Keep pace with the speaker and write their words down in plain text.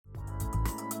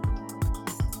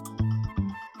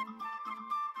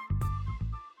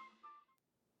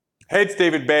Hey, it's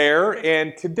David Bayer,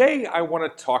 and today I want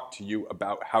to talk to you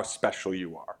about how special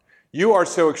you are. You are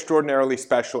so extraordinarily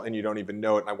special and you don't even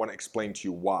know it, and I want to explain to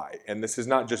you why. And this is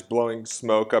not just blowing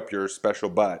smoke up your special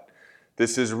butt.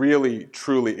 This is really,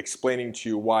 truly explaining to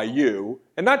you why you,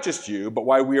 and not just you, but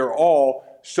why we are all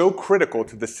so critical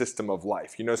to the system of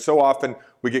life. You know, so often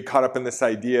we get caught up in this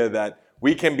idea that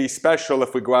we can be special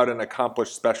if we go out and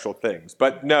accomplish special things.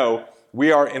 But no,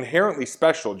 we are inherently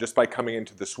special just by coming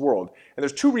into this world. And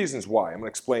there's two reasons why. I'm going to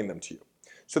explain them to you.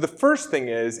 So the first thing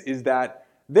is that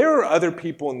there are other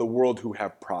people in the world who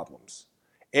have problems.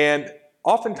 And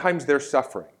oftentimes they're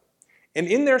suffering. And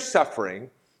in their suffering,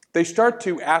 they start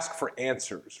to ask for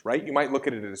answers, right? You might look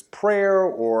at it as prayer,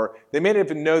 or they may not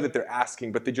even know that they're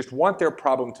asking, but they just want their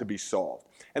problem to be solved.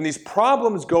 And these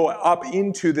problems go up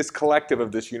into this collective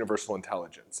of this universal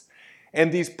intelligence.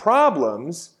 And these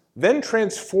problems then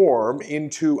transform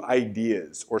into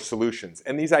ideas or solutions.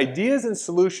 And these ideas and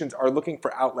solutions are looking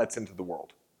for outlets into the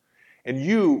world. And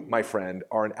you, my friend,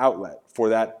 are an outlet for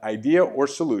that idea or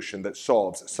solution that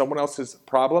solves someone else's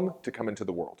problem to come into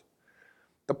the world.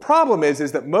 The problem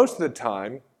is that most of the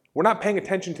time, we're not paying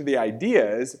attention to the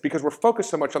ideas because we're focused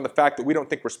so much on the fact that we don't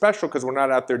think we're special because we're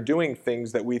not out there doing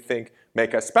things that we think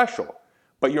make us special.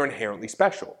 But you're inherently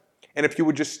special. And if you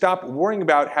would just stop worrying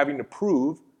about having to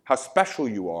prove how special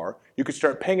you are, you could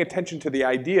start paying attention to the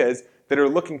ideas that are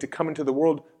looking to come into the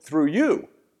world through you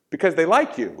because they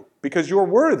like you, because you're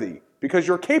worthy, because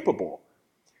you're capable.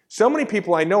 So many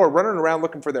people I know are running around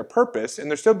looking for their purpose, and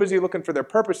they're so busy looking for their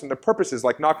purpose, and their purpose is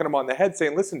like knocking them on the head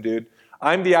saying, listen, dude,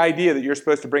 I'm the idea that you're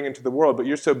supposed to bring into the world, but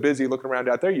you're so busy looking around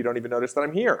out there, you don't even notice that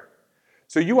I'm here.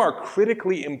 So you are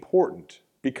critically important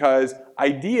because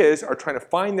ideas are trying to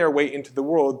find their way into the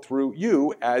world through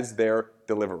you as their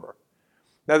deliverer.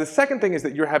 Now, the second thing is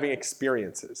that you're having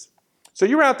experiences. So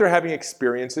you're out there having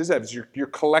experiences as you're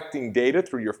collecting data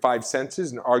through your five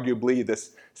senses and arguably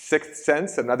this sixth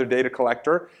sense, another data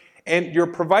collector, and you're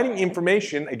providing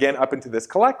information, again, up into this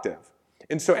collective.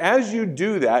 And so as you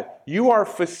do that, you are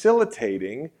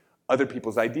facilitating other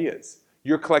people's ideas.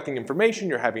 You're collecting information,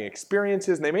 you're having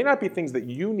experiences, and they may not be things that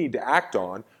you need to act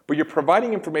on, but you're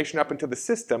providing information up into the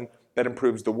system that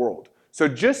improves the world. So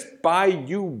just by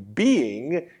you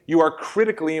being, you are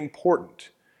critically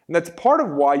important. And that's part of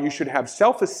why you should have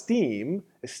self-esteem,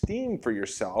 esteem for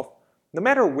yourself, no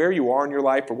matter where you are in your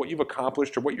life or what you've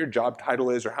accomplished or what your job title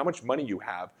is or how much money you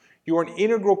have. You are an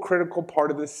integral, critical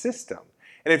part of the system.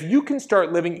 And if you can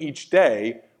start living each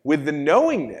day with the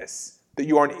knowingness that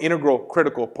you are an integral,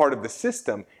 critical part of the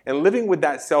system and living with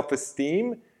that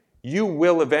self-esteem, you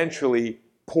will eventually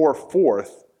pour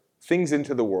forth things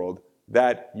into the world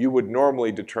that you would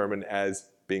normally determine as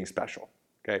being special,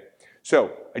 okay?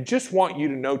 So I just want you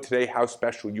to know today how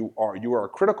special you are. You are a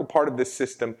critical part of this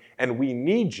system, and we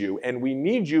need you. And we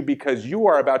need you because you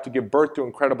are about to give birth to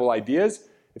incredible ideas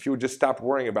if you would just stop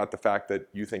worrying about the fact that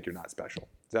you think you're not special.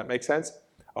 Does that make sense?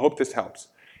 I hope this helps.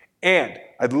 And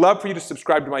I'd love for you to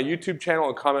subscribe to my YouTube channel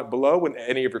and comment below with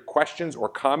any of your questions or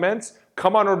comments.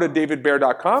 Come on over to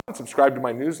davidbayer.com and subscribe to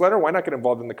my newsletter. Why not get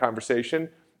involved in the conversation?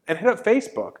 And hit up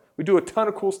Facebook. We do a ton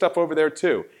of cool stuff over there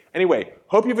too. Anyway,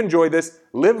 hope you've enjoyed this.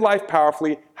 Live life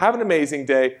powerfully. Have an amazing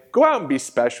day. Go out and be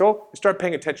special and start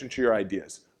paying attention to your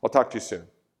ideas. I'll talk to you soon.